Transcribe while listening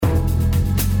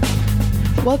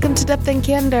Welcome to Depth and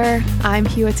Candor. I'm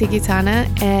Hiwa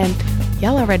Tikitana, and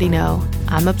y'all already know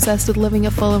I'm obsessed with living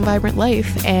a full and vibrant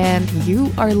life, and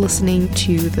you are listening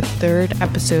to the third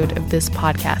episode of this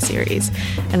podcast series,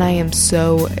 and I am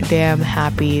so damn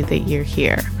happy that you're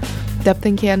here. Depth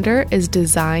and Candor is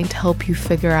designed to help you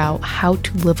figure out how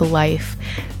to live a life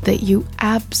that you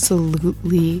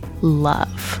absolutely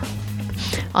love.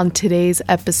 On today's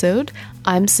episode,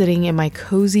 I'm sitting in my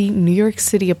cozy New York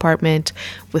City apartment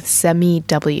with Semi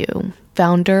W,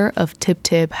 founder of Tip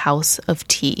Tip House of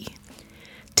Tea.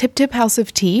 Tip Tip House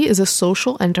of Tea is a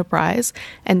social enterprise,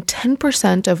 and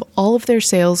 10% of all of their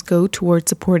sales go towards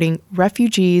supporting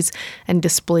refugees and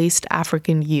displaced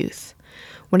African youth.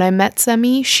 When I met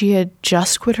Semi, she had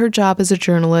just quit her job as a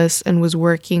journalist and was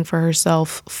working for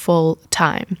herself full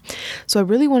time. So I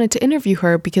really wanted to interview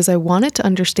her because I wanted to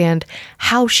understand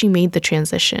how she made the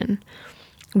transition.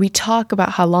 We talk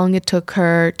about how long it took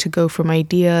her to go from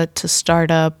idea to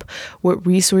startup, what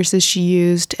resources she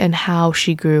used, and how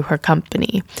she grew her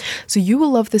company. So you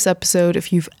will love this episode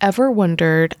if you've ever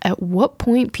wondered at what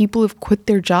point people have quit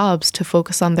their jobs to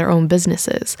focus on their own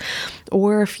businesses,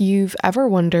 or if you've ever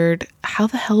wondered, how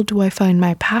the hell do I find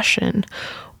my passion?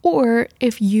 Or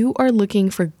if you are looking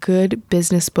for good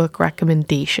business book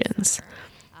recommendations.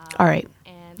 All right.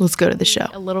 Let's go to the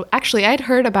show. Actually, I'd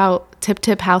heard about Tip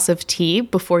Tip House of Tea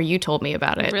before you told me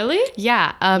about it. Really?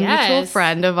 Yeah. A mutual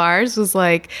friend of ours was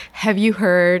like, have you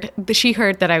heard? She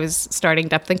heard that I was starting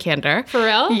Depth and Candor. For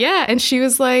real? Yeah. And she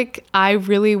was like, I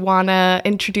really want to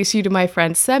introduce you to my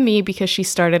friend Semi because she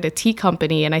started a tea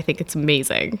company and I think it's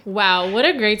amazing. Wow. What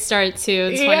a great start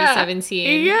to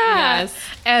 2017. Yeah. Yes.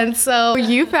 And so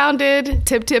you founded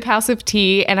Tip Tip House of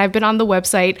Tea, and I've been on the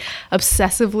website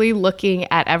obsessively looking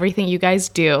at everything you guys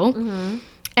do. Mm-hmm.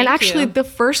 And actually, the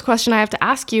first question I have to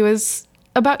ask you is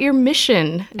about your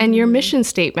mission and your mission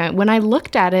statement. When I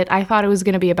looked at it, I thought it was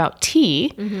going to be about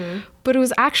tea, but it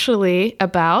was actually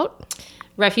about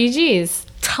refugees.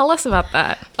 Tell us about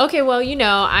that. Okay, well,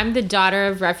 I'm the daughter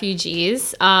of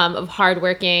refugees, of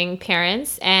hardworking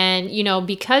parents. And,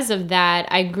 because of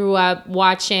that, I grew up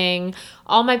watching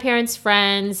all my parents'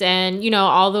 friends and,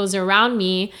 all those around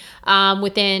me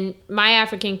within my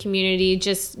African community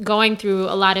just going through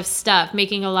a lot of stuff,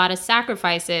 making a lot of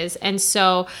sacrifices. And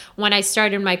so when I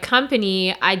started my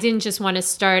company, I didn't just want to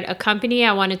start a company.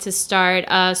 I wanted to start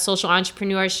a social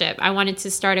entrepreneurship. I wanted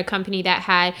to start a company that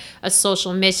had a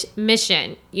social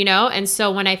mission, And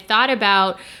so when I thought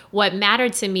about what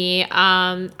mattered to me,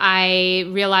 I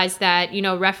realized that,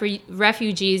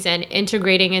 refugees and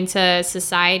integrating into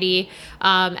society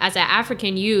as an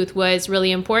African youth was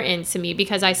really important to me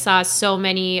because I saw so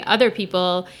many other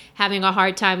people having a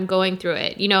hard time going through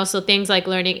it, so things like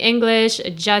learning English,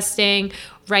 adjusting,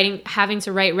 having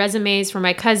to write resumes for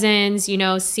my cousins,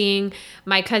 seeing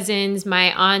my cousins,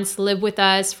 my aunts live with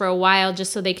us for a while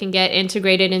just so they can get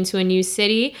integrated into a new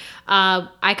city.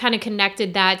 I kind of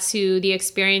connected that to the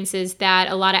experiences that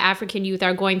a lot of African youth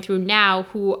are going through now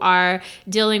who are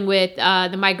dealing with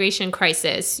the migration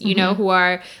crisis, who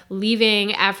are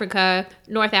leaving Africa,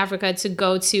 North Africa to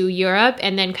go to Europe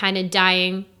and then kind of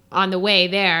dying on the way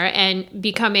there and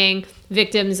becoming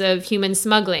victims of human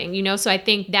smuggling, So I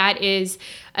think that is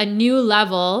a new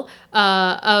level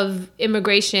of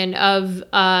immigration, of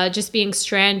just being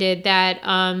stranded that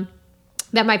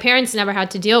my parents never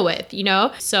had to deal with,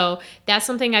 So that's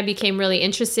something I became really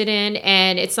interested in.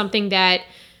 And it's something that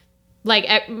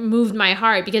it moved my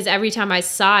heart because every time I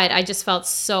saw it, I just felt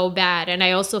so bad. And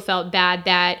I also felt bad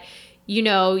that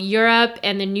Europe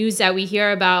and the news that we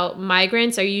hear about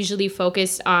migrants are usually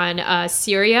focused on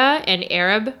Syria and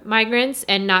Arab migrants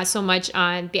and not so much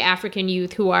on the African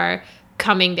youth who are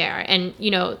coming there and,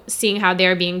 seeing how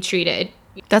they're being treated.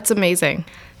 That's amazing.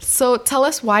 So tell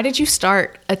us, why did you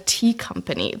start a tea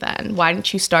company then? Why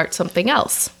didn't you start something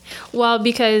else? Well,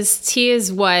 because tea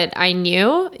is what I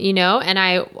knew, and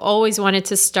I always wanted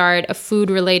to start a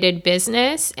food-related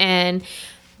business. And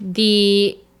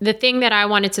the thing that I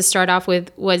wanted to start off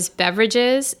with was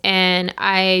beverages. And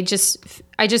I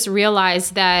just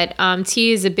realized that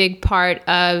tea is a big part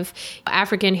of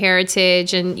African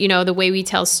heritage and, the way we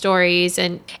tell stories.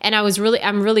 And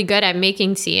I'm really good at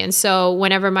making tea. And so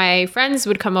whenever my friends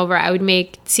would come over, I would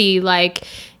make tea like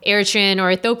Eritrean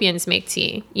or Ethiopians make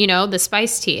tea, the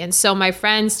spice tea. And so my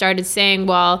friends started saying,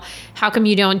 well, how come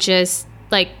you don't just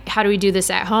how do we do this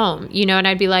at home? And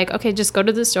I'd be like, okay, just go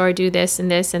to the store, do this,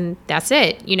 and that's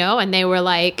it, And they were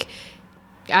like,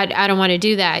 I don't want to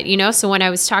do that, So when I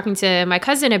was talking to my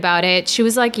cousin about it, she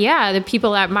was like, yeah, the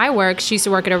people at my work, she used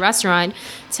to work at a restaurant,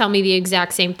 tell me the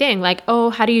exact same thing. Like, oh,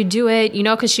 how do you do it?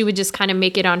 Because she would just kind of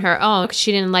make it on her own.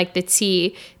 She didn't like the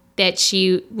tea that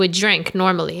she would drink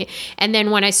normally. And then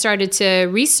when I started to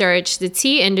research the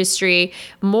tea industry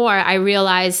more, I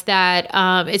realized that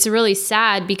it's really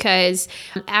sad because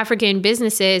African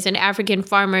businesses and African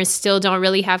farmers still don't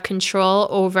really have control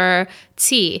over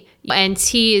tea. And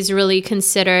tea is really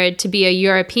considered to be a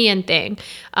European thing,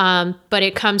 but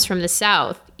it comes from the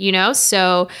South, you know?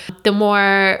 So the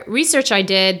more research I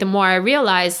did, the more I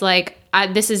realized like,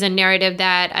 this is a narrative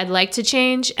that I'd like to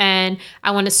change, and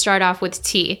I want to start off with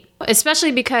tea,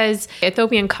 especially because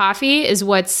Ethiopian coffee is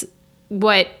what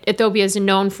Ethiopia is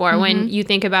known for when you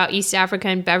think about East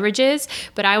African beverages.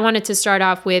 But I wanted to start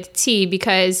off with tea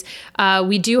because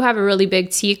we do have a really big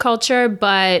tea culture,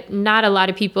 but not a lot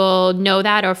of people know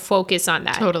that or focus on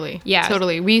that. Totally. Yeah.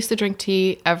 Totally. We used to drink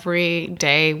tea every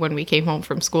day when we came home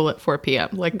from school at 4 p.m.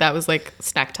 Like that was like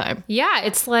snack time. Yeah.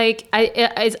 It's like,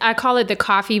 I call it the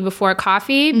coffee before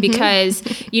coffee because,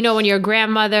 you know, when your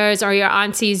grandmothers or your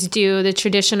aunties do the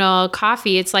traditional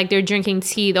coffee, it's like they're drinking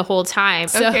tea the whole time.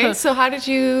 So how did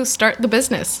you start the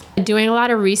business? Doing a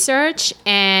lot of research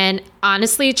and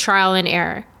honestly, trial and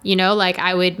error. You know, like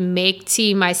I would make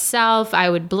tea myself.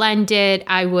 I would blend it.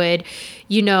 I would,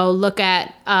 you know, look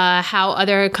at how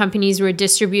other companies were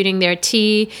distributing their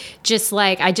tea.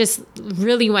 I just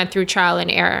really went through trial and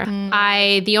error.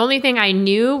 The only thing I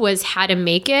knew was how to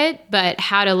make it, but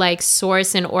how to like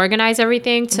source and organize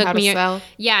everything took me. Sell.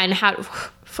 Yeah, and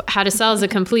how to sell is a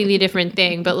completely different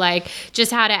thing, but like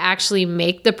just how to actually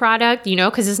make the product, you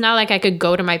know, because it's not like I could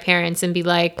go to my parents and be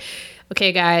like,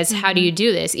 okay, guys, how do you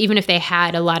do this? Even if they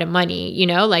had a lot of money, you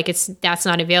know, like that's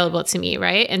not available to me.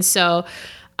 Right. And so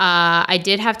I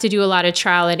did have to do a lot of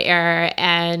trial and error,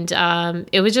 and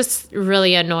it was just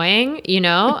really annoying, you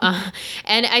know,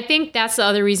 and I think that's the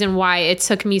other reason why it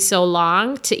took me so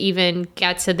long to even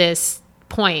get to this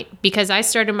point, because I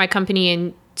started my company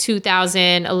in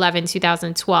 2011,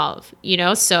 2012, you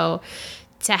know, so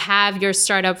to have your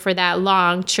startup for that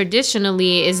long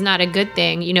traditionally is not a good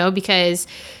thing, you know, because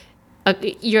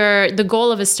the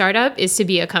goal of a startup is to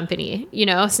be a company, you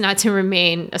know, it's not to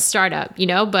remain a startup, you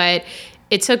know, but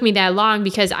it took me that long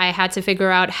because I had to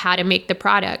figure out how to make the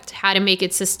product, how to make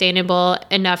it sustainable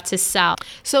enough to sell.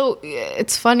 So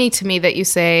it's funny to me that you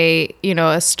say, you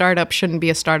know, a startup shouldn't be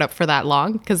a startup for that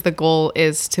long because the goal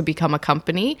is to become a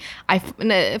company.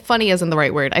 Funny isn't the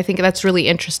right word. I think that's really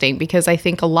interesting because I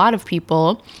think a lot of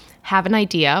people have an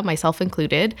idea, myself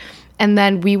included, and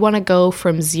then we want to go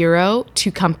from zero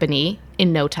to company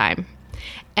in no time.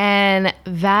 And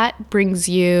that brings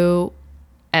you,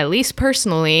 at least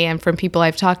personally, and from people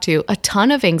I've talked to, a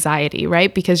ton of anxiety,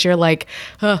 right? Because you're like,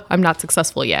 I'm not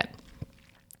successful yet.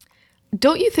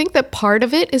 Don't you think that part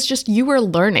of it is just you were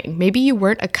learning? Maybe you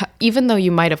weren't, even though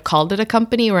you might have called it a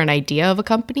company or an idea of a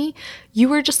company, you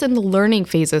were just in the learning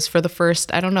phases for the first,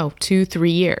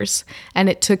 2-3 years. And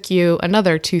it took you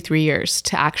another 2-3 years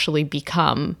to actually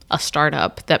become a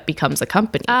startup that becomes a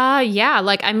company. Yeah.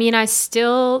 Like, I mean, I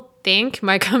still think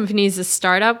my company is a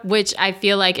startup, which I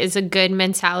feel like is a good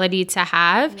mentality to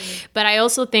have. But I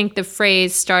also think the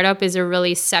phrase startup is a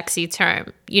really sexy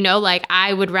term. You know, like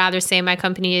I would rather say my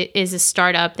company is a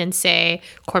startup than say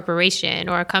corporation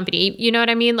or a company. You know what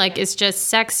I mean? Like it's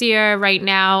just sexier right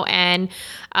now. And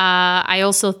I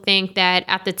also think that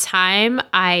at the time,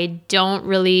 it didn't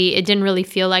really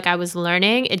feel like I was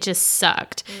learning. It just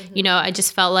sucked. You know, I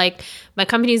just felt like my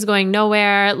company is going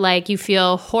nowhere. Like you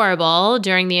feel horrible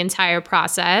during the entire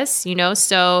process, you know?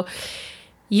 So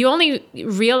you only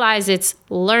realize it's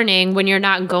learning when you're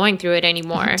not going through it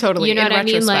anymore. Totally. You know what I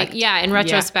mean? Like, yeah, in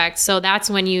retrospect. Yeah. So that's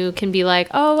when you can be like,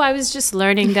 oh, I was just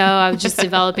learning though. I was just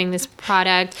developing this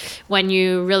product. When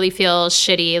you really feel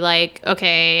shitty, like,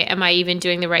 okay, am I even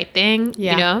doing the right thing?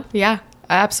 Yeah. You know? Yeah,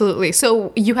 absolutely.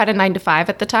 So you had a 9-to-5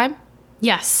 at the time?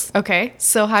 Yes. Okay.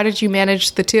 So how did you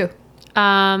manage the two?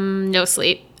 No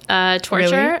sleep.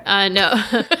 Torture. Really? No,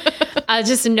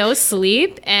 just no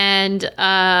sleep and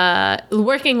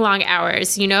working long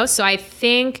hours, you know? So I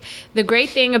think the great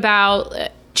thing about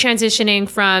transitioning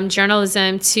from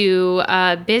journalism to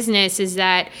business is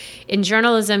that in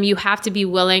journalism, you have to be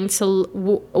willing to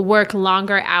work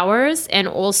longer hours and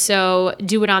also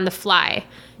do it on the fly.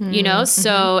 You know,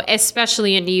 so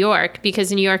especially in New York,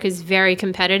 because New York is very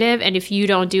competitive. And if you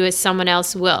don't do it, someone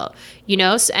else will, you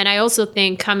know. So, and I also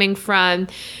think coming from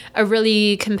a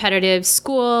really competitive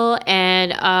school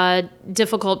and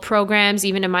difficult programs,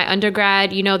 even in my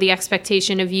undergrad, you know, the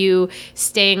expectation of you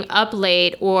staying up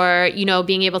late or, you know,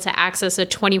 being able to access a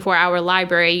 24-hour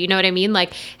library, you know what I mean?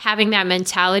 Like having that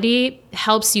mentality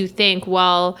helps you think,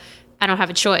 well, I don't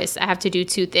have a choice. I have to do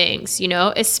two things, you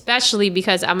know, especially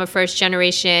because I'm a first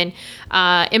generation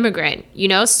immigrant, you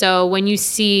know. So when you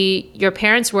see your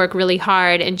parents work really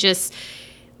hard and just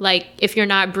like, if you're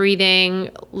not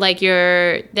breathing, like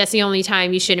that's the only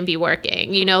time you shouldn't be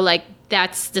working, you know, like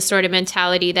that's the sort of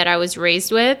mentality that I was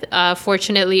raised with,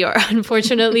 fortunately or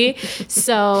unfortunately.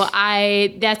 So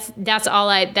that's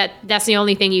the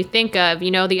only thing you think of,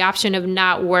 you know. The option of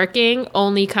not working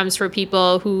only comes for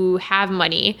people who have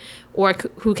money or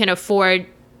who can afford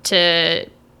to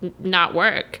not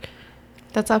work.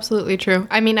 That's absolutely true.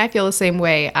 I mean, I feel the same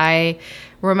way. I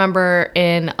remember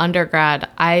in undergrad,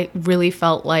 I really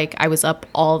felt like I was up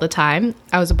all the time.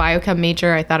 I was a biochem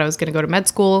major. I thought I was going to go to med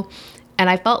school. And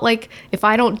I felt like if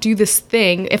I don't do this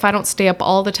thing, if I don't stay up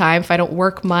all the time, if I don't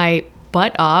work my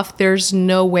butt off, there's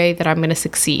no way that I'm going to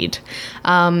succeed.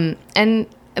 And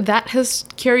that has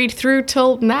carried through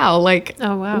till now. Like,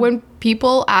 oh, wow. When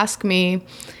people ask me,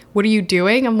 what are you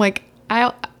doing? I'm like,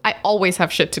 I always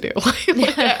have shit to do.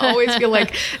 Like, I always feel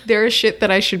like there is shit that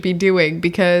I should be doing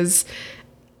because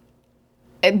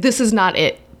this is not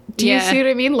it. Do you see what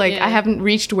I mean? Like, I haven't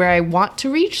reached where I want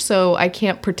to reach, so I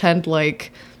can't pretend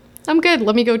like I'm good.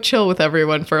 Let me go chill with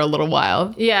everyone for a little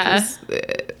while. Yeah.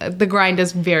 The grind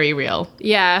is very real.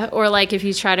 Yeah. Or like if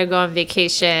you try to go on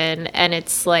vacation and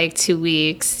it's like 2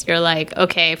 weeks, you're like,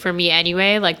 okay, for me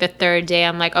anyway, like the third day,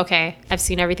 I'm like, okay, I've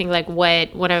seen everything. Like what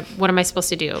am I supposed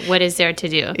to do? What is there to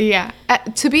do? Yeah.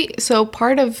 So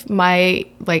part of my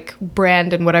like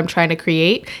brand and what I'm trying to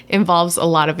create involves a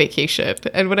lot of vacation.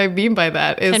 And what I mean by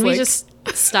that is, can we just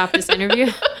stop this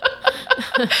interview?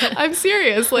 I'm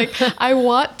serious. Like, I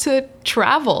want to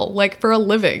travel, like, for a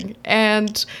living.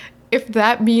 And if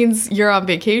that means you're on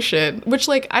vacation, which,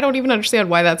 like, I don't even understand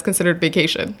why that's considered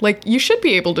vacation. Like, you should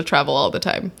be able to travel all the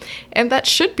time. And that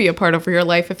should be a part of your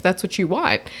life if that's what you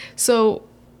want. So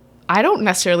I don't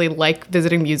necessarily like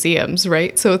visiting museums,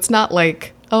 right? So it's not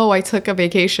like, oh, I took a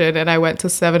vacation and I went to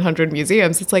 700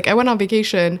 museums. It's like, I went on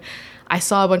vacation, I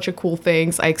saw a bunch of cool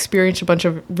things, I experienced a bunch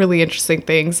of really interesting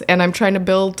things, and I'm trying to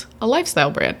build a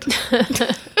lifestyle brand.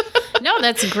 No,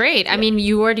 that's great. I mean,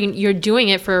 you're doing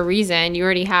it for a reason. You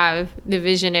already have the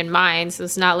vision in mind, so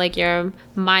it's not like you're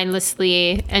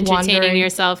mindlessly entertaining Wandering.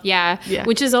 Yourself. Yeah,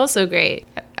 which is also great.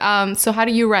 So how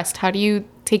do you rest? How do you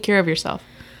take care of yourself?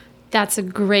 That's a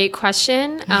great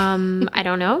question. I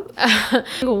don't know.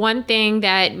 One thing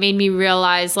that made me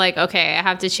realize, like, okay, I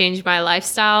have to change my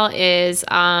lifestyle is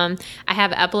I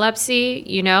have epilepsy,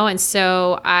 you know, and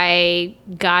so I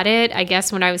got it, I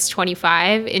guess, when I was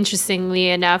 25. Interestingly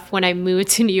enough, when I moved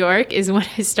to New York is when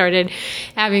I started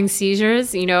having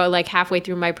seizures, you know, like halfway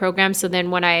through my program. So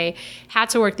then when I had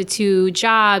to work the 2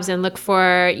 jobs and look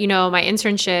for, you know, my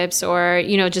internships or,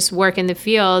 you know, just work in the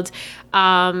field,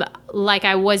 like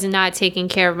I was not taking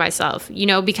care of myself, you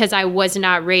know, because I was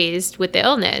not raised with the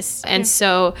illness. And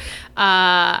so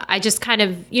I just kind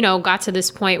of, you know, got to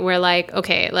this point where like,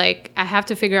 okay, like I have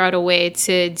to figure out a way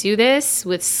to do this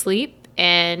with sleep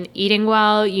and eating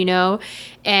well, you know,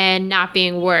 and not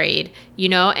being worried, you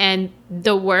know, and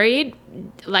the worried,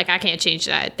 like I can't change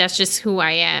that. That's just who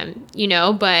I am, you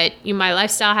know, but my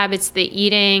lifestyle habits, the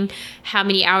eating, how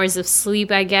many hours of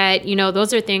sleep I get, you know,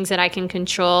 those are things that I can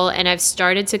control and I've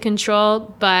started to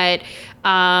control. But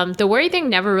the worry thing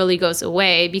never really goes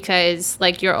away because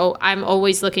like I'm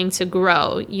always looking to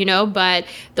grow, you know, but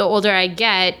the older I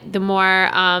get, the more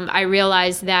I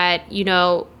realize that, you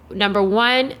know, number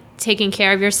one, taking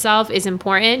care of yourself is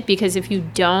important because if you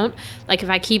don't, like if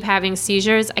I keep having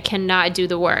seizures, I cannot do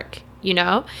the work, you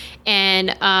know?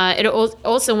 And it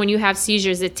also, when you have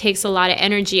seizures, it takes a lot of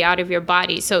energy out of your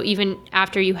body. So even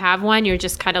after you have one, you're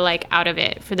just kind of like out of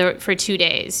it for 2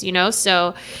 days, you know?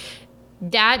 So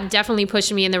that definitely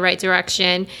pushed me in the right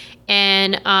direction.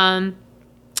 And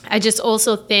I just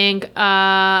also think,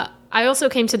 I also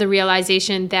came to the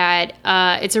realization that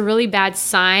it's a really bad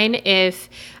sign if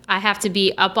I have to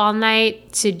be up all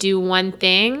night to do one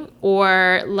thing,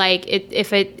 or like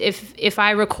if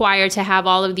I require to have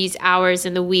all of these hours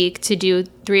in the week to do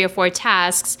 3 or 4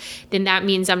 tasks, then that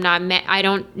means I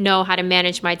don't know how to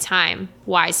manage my time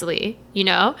wisely, you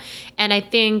know? And I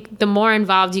think the more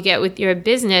involved you get with your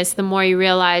business, the more you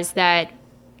realize that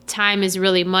time is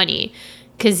really money.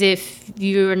 Because if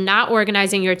you're not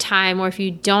organizing your time or if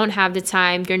you don't have the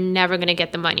time, you're never going to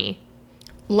get the money.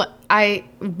 I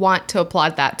want to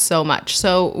applaud that so much.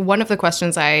 So one of the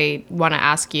questions I want to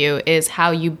ask you is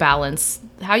how you balance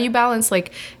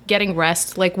like getting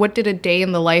rest. Like what did a day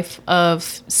in the life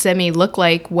of Simi look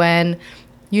like when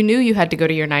you knew you had to go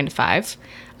to your 9 to 5,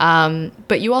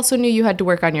 but you also knew you had to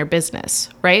work on your business,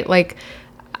 right? Like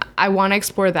I want to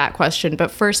explore that question.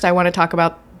 But first I want to talk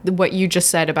about what you just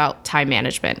said about time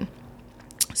management.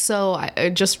 So I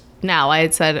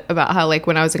had said about how, like,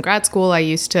 when I was in grad school, I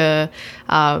used to,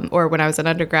 or when I was an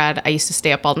undergrad, I used to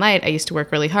stay up all night. I used to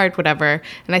work really hard, whatever.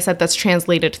 And I said that's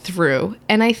translated through.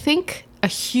 And I think a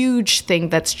huge thing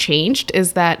that's changed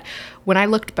is that when I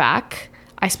looked back,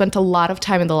 I spent a lot of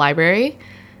time in the library.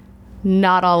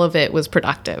 Not all of it was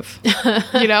productive,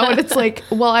 And it's like,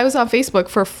 well, I was on Facebook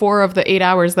for 4 of the 8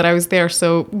 hours that I was there.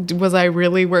 So was I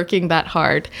really working that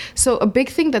hard? So a big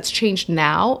thing that's changed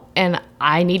now, and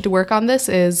I need to work on this,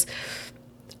 is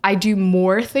I do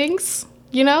more things,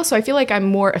 So I feel like I'm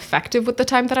more effective with the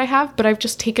time that I have, but I've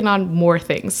just taken on more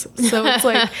things. So it's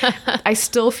like, I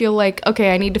still feel like,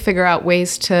 okay, I need to figure out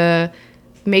ways to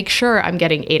make sure I'm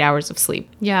getting 8 hours of sleep.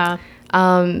 Yeah.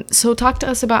 So talk to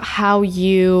us about how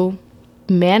you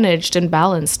managed and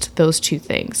balanced those two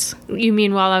things. You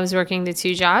mean while I was working the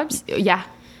 2 jobs? Yeah.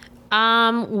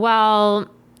 Well,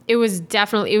 it was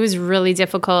really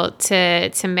difficult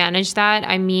to manage that.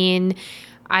 I mean,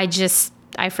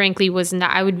 I frankly was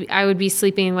not, I would be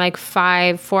sleeping like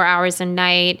 4 hours a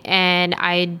night, and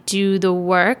I do the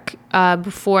work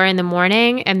before in the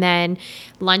morning, and then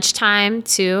lunchtime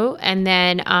too, and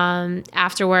then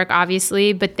after work,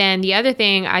 obviously. But then the other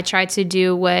thing I tried to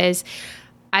do was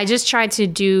I just tried to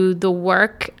do the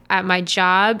work at my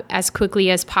job as quickly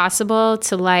as possible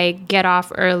to, like, get off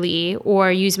early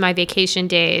or use my vacation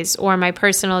days or my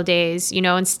personal days,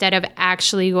 instead of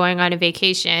actually going on a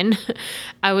vacation.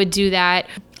 I would do that.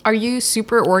 Are you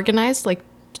super organized? Like,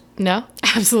 no?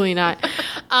 Absolutely not.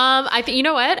 I think, you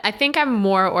know what? I think I'm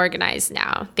more organized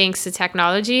now, thanks to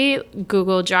technology.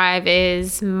 Google Drive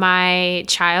is my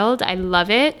child. I love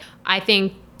it. I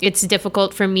think it's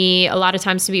difficult for me a lot of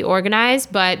times to be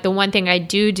organized, but the one thing I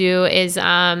do is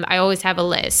I always have a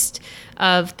list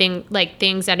of things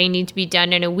that I need to be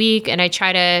done in a week, and I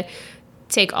try to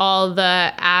take all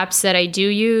the apps that I do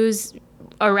use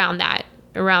around that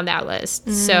list.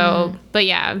 So, but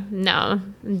yeah, no,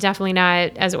 definitely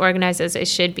not as organized as I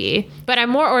should be. But I'm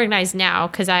more organized now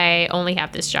because I only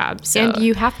have this job. So. And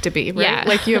you have to be, right? Yeah.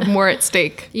 Like, you have more at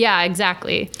stake. Yeah,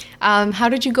 exactly. How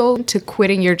did you go to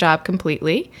quitting your job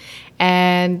completely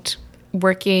and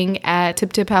working at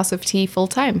Tip Tip House of Tea full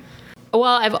time? Well,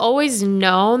 I've always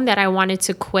known that I wanted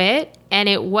to quit, and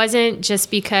it wasn't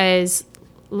just because,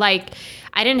 like,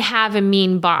 I didn't have a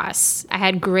mean boss. I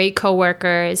had great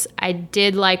coworkers. I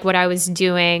did like what I was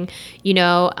doing.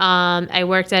 I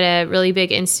worked at a really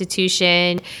big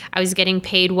institution. I was getting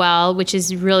paid well, which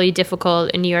is really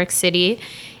difficult in New York City.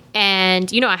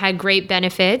 And, I had great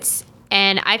benefits.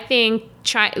 And I think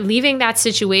leaving that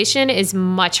situation is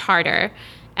much harder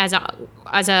as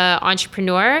a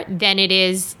entrepreneur than it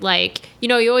is, like,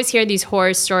 you always hear these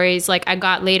horror stories, like, I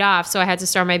got laid off, so I had to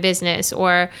start my business,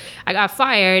 or I got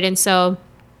fired, and so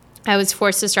I was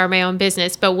forced to start my own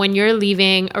business. But when you're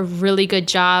leaving a really good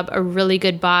job, a really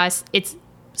good boss, it's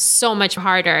so much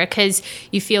harder because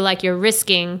you feel like you're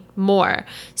risking more.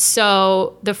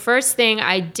 So the first thing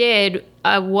I did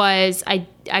was I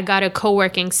got a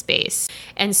co-working space.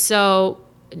 And so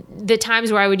the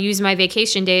times where I would use my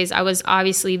vacation days, I was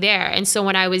obviously there. And so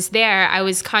when I was there, I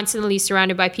was constantly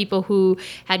surrounded by people who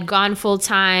had gone full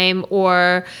time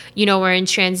or, were in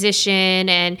transition.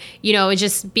 And,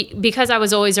 because I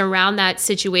was always around that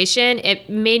situation, it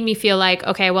made me feel like,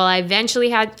 okay, well, I eventually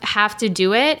have to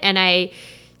do it. And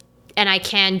I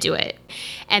can do it.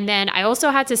 And then I also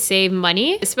had to save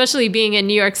money, especially being in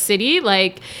New York City.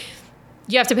 Like,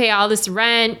 you have to pay all this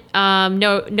rent.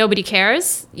 Nobody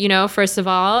cares, first of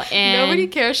all. And nobody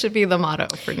cares should be the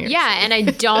motto for New York yeah, City. and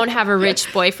I don't have a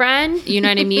rich boyfriend, you know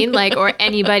what I mean? Like, or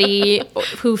anybody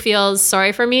who feels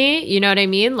sorry for me, you know what I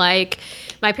mean? Like,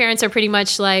 my parents are pretty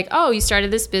much like, oh, you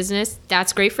started this business.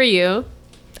 That's great for you.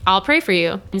 I'll pray for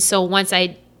you. And so once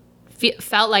I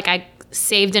felt like I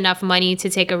saved enough money to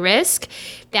take a risk,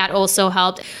 that also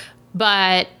helped.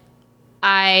 But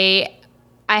I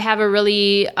have a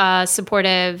really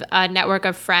supportive network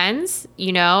of friends,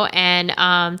 and,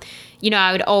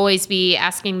 I would always be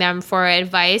asking them for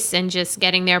advice and just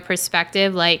getting their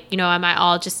perspective. Like, am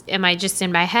I just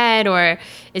in my head, or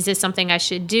is this something I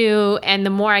should do? And the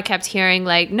more I kept hearing,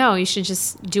 like, no, you should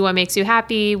just do what makes you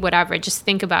happy, whatever, just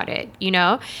think about it,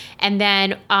 And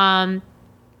then,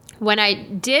 when I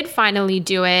did finally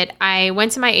do it, I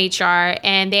went to my HR,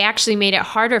 and they actually made it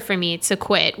harder for me to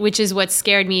quit, which is what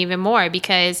scared me even more,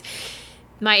 because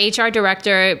my HR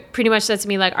director pretty much said to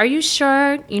me, like, are you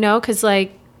sure? Because,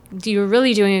 like, you're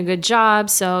really doing a good job.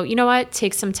 So, you know what?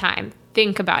 Take some time.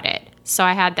 Think about it. So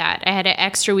I had that. I had an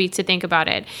extra week to think about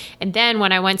it. And then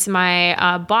when I went to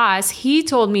my boss, he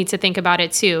told me to think about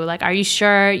it too. Like, are you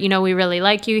sure? We really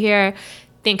like you here.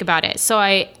 think about it. So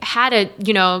I had a,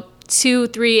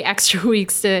 2-3 extra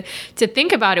weeks to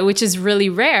think about it, which is really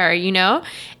rare,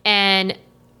 And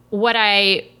when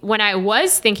I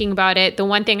was thinking about it, the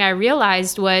one thing I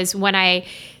realized was when I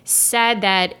said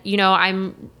that,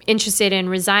 I'm interested in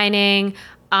resigning,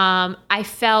 I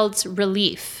felt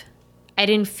relief. I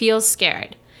didn't feel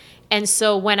scared. And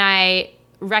so when I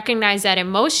recognized that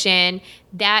emotion,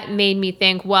 that made me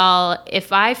think, well,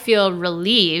 if I feel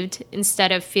relieved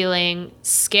instead of feeling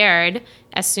scared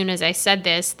as soon as I said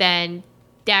this, then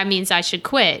that means I should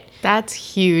quit. That's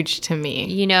huge to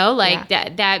me.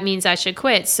 That means I should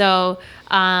quit. So,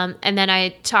 and then I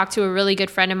talked to a really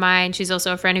good friend of mine. She's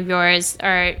also a friend of yours,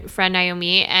 our friend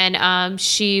Naomi. And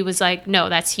she was like, no,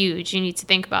 that's huge. You need to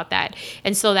think about that.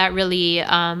 And so that really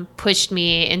pushed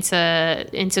me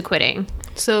into quitting.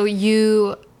 So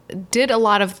you did a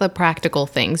lot of the practical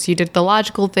things. You did the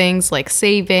logical things like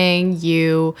saving.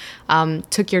 You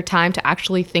took your time to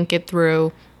actually think it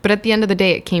through. But at the end of the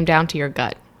day, it came down to your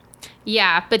gut.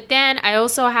 Yeah. But then I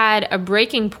also had a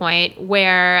breaking point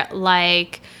where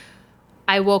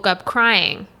I woke up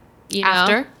crying.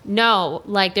 After? No,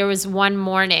 there was one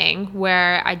morning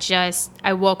where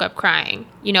I woke up crying,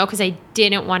 because I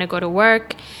didn't want to go to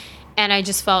work. And I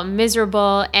just felt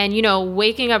miserable. And,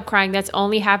 waking up crying, that's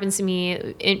only happened to me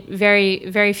in very,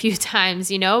 very few times,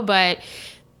 but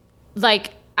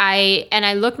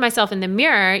I looked myself in the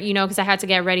mirror, because I had to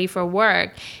get ready for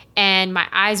work. And my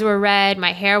eyes were red,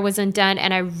 my hair wasn't done,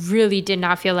 and I really did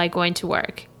not feel like going to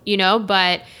work,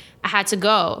 but I had to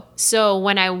go. So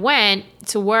when I went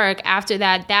to work after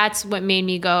that, that's what made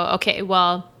me go, okay,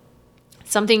 well,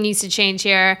 something needs to change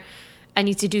here. I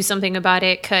need to do something about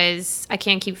it because I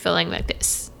can't keep feeling like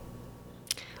this.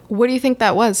 What do you think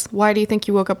that was? Why do you think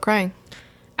you woke up crying?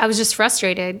 I was just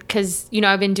frustrated because,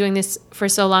 I've been doing this for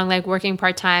so long, working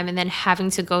part-time and then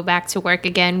having to go back to work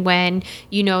again when,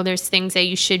 there's things that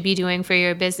you should be doing for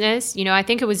your business. I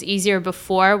think it was easier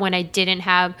before when I didn't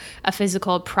have a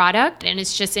physical product and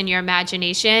it's just in your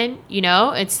imagination,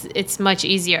 it's much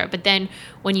easier. But then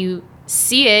when you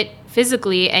see it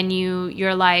physically and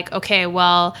you're like, okay,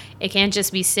 well, it can't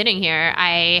just be sitting here.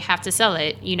 I have to sell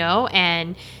it,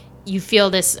 and you feel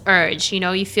this urge,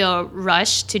 you feel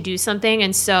rushed to do something.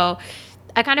 And so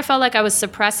I kind of felt like I was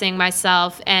suppressing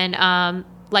myself and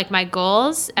my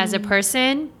goals as a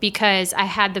person because I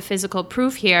had the physical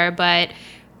proof here, but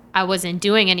I wasn't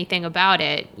doing anything about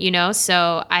it,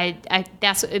 so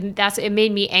it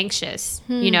made me anxious,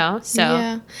 so.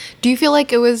 Yeah. Do you feel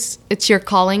like it's your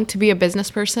calling to be a business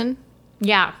person?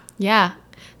 Yeah. Yeah.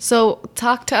 So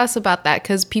talk to us about that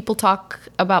because people talk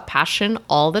about passion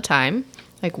all the time.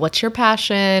 Like, what's your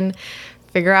passion?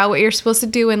 Figure out what you're supposed to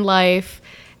do in life.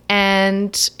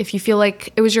 And if you feel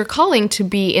like it was your calling to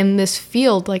be in this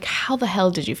field, how the hell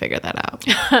did you figure that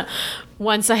out?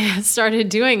 Once I started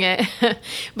doing it.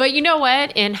 But you know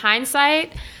what? In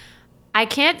hindsight, I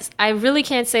really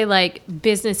can't say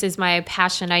business is my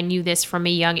passion. I knew this from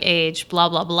a young age, blah,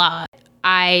 blah, blah.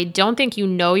 I don't think you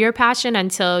know your passion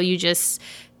until you just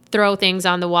throw things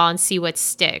on the wall and see what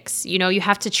sticks. You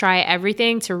have to try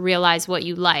everything to realize what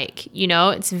you like.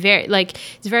 It's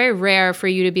very rare for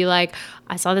you to be like,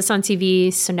 I saw this on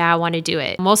TV, so now I want to do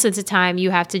it. Most of the time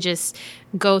you have to just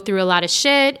go through a lot of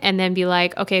shit and then be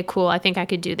like, okay, cool, I think I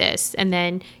could do this. And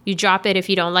then you drop it if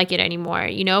you don't like it anymore,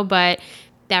 but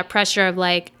that pressure of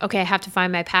okay, I have to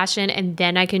find my passion and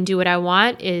then I can do what I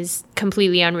want is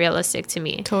completely unrealistic to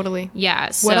me. Totally.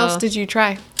 Yeah. So what else did you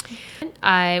try?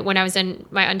 When I was in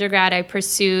my undergrad, I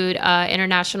pursued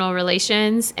international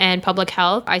relations and public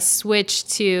health. I switched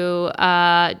to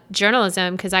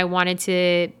journalism because I wanted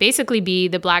to basically be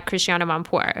the Black Christiane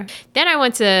Amanpour. Then I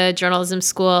went to journalism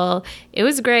school. It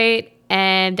was great.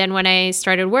 And then when I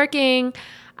started working,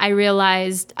 I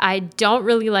realized I don't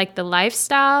really like the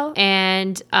lifestyle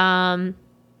and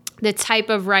the type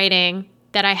of writing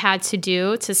that I had to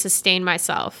do to sustain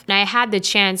myself. And I had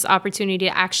the opportunity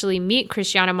to actually meet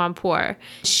Christiane Amanpour.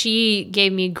 She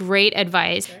gave me great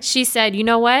advice. She said, you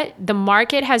know what? The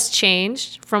market has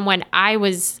changed from when I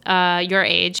was your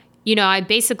age. I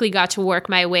basically got to work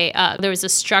my way up. There was a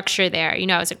structure there.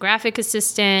 I was a graphic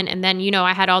assistant. And then,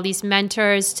 I had all these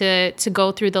mentors to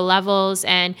go through the levels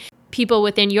and people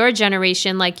within your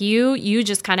generation, like you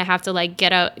just kind of have to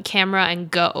get a camera and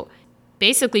go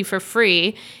basically for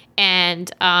free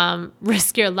and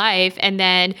risk your life and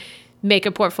then make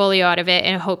a portfolio out of it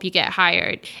and hope you get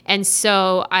hired. And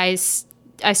so I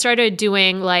started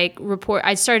doing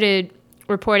I started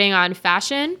reporting on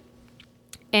fashion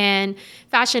and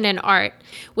art.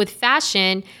 With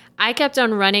fashion, I kept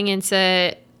on running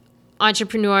into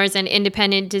entrepreneurs and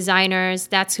independent designers.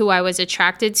 That's who I was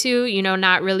attracted to,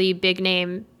 not really big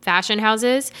name fashion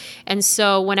houses. And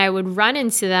so when I would run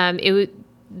into them,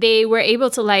 they were able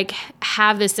to like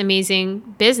have this amazing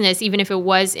business, even if it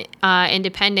was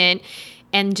independent,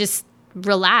 and just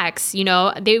relax.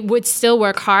 They would still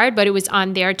work hard, but it was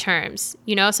on their terms,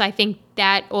 so I think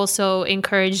that also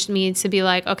encouraged me to be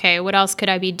like, okay, what else could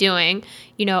I be doing,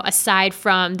 aside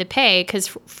from the pay? Because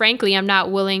frankly, I'm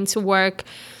not willing to work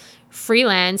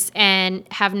freelance and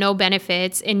have no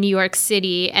benefits in New York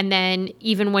City. And then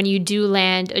even when you do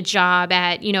land a job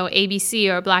at, ABC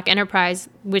or Black Enterprise,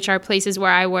 which are places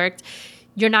where I worked,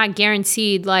 you're not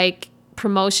guaranteed like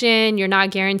promotion. You're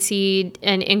not guaranteed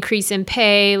an increase in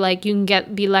pay. Like you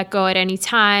can be let go at any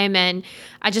time. And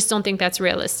I just don't think that's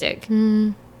realistic.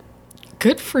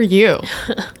 Good for you.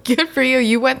 Good for you.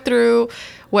 You went through,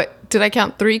 what, did I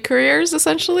count 3 careers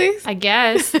essentially? I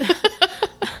guess.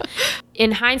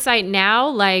 In hindsight now,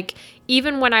 like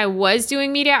even when I was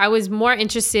doing media, I was more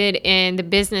interested in the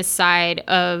business side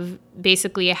of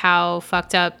basically how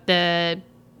fucked up the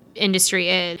industry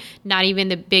is. Not even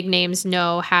the big names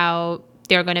know how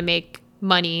they're going to make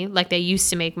money like they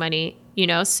used to make money,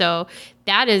 So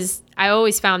I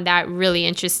always found that really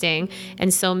interesting.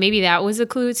 And so maybe that was a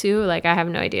clue too. Like, I have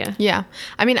no idea. Yeah.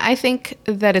 I mean, I think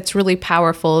that it's really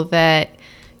powerful that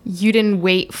you didn't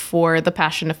wait for the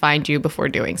passion to find you before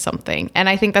doing something. And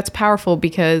I think that's powerful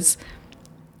because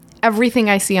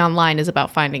everything I see online is about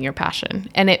finding your passion.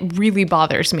 And it really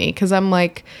bothers me because I'm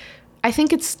like, I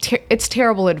think it's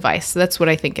terrible advice. That's what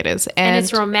I think it is. And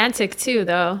it's romantic too,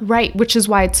 though. Right, which is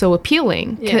why it's so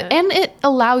appealing. Yeah. And it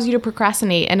allows you to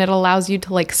procrastinate and it allows you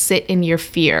to like sit in your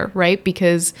fear, right?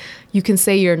 Because you can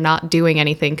say you're not doing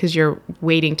anything because you're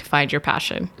waiting to find your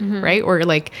passion, right? Or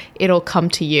like it'll come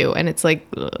to you. And it's like,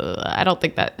 I don't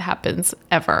think that happens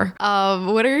ever.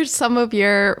 What are some of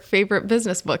your favorite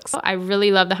business books? I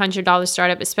really love The $100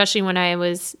 Startup, especially when I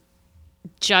was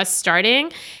just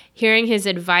starting. Hearing his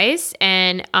advice,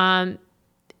 and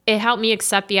it helped me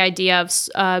accept the idea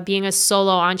of being a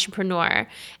solo entrepreneur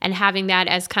and having that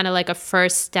as kind of like a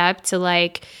first step to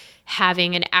like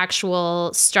having an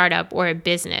actual startup or a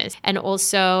business. And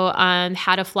also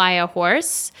How to Fly a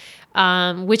Horse,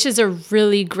 which is a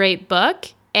really great book,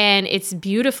 and it's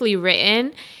beautifully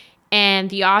written. And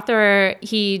the author,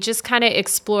 he just kind of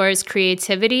explores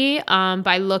creativity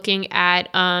by looking at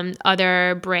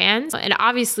other brands. And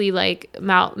obviously, like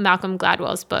Malcolm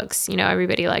Gladwell's books,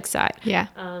 everybody likes that. Yeah.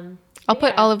 I'll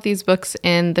put all of these books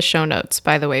in the show notes,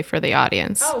 by the way, for the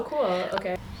audience. Oh, cool.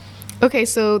 Okay. Okay,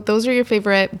 so those are your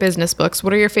favorite business books.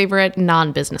 What are your favorite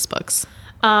non-business books?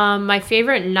 My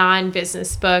favorite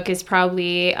non-business book is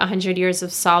probably 100 Years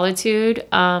of Solitude,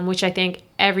 which I think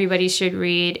everybody should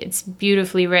read. It's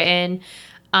beautifully written.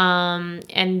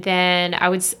 And then I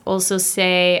would also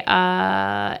say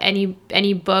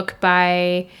any book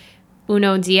by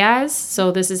Uno Diaz.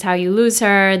 So This Is How You Lose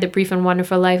Her, The Brief and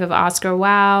Wonderful Life of Oscar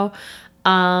Wilde.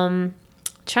 Trying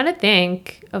to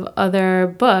think of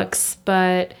other books,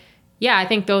 but yeah, I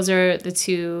think those are the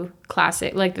 2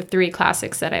 classic, like the 3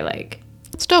 classics that I like.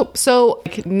 It's dope. So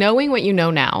knowing what you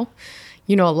know now,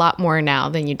 you know a lot more now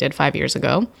than you did 5 years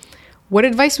ago. What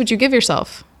advice would you give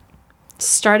yourself?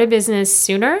 Start a business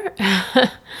sooner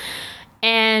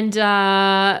and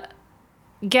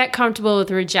get comfortable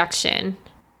with rejection.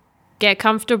 Get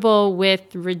comfortable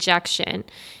with rejection.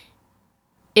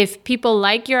 If people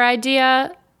like your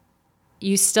idea,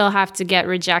 you still have to get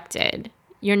rejected.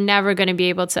 You're never going to be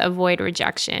able to avoid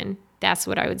rejection. That's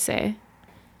what I would say.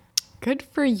 Good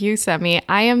for you, Semi.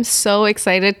 I am so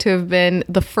excited to have been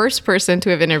the first person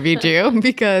to have interviewed you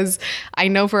because I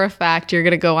know for a fact you're going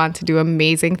to go on to do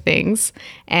amazing things.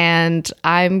 And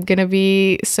I'm going to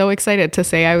be so excited to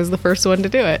say I was the first one to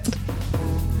do it.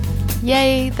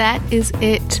 Yay, that is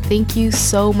it. Thank you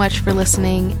so much for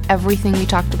listening. Everything we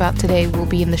talked about today will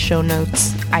be in the show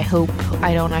notes. I hope.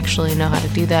 I don't actually know how to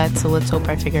do that, so let's hope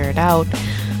I figure it out.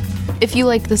 If you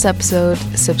like this episode,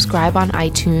 subscribe on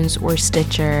iTunes or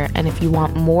Stitcher. And if you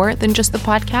want more than just the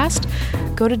podcast,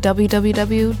 go to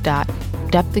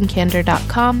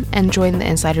www.depthandcandor.com and join the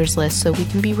insiders list so we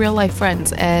can be real life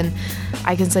friends. And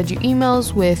I can send you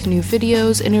emails with new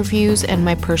videos, interviews, and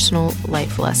my personal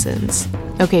life lessons.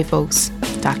 Okay, folks,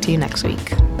 talk to you next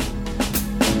week.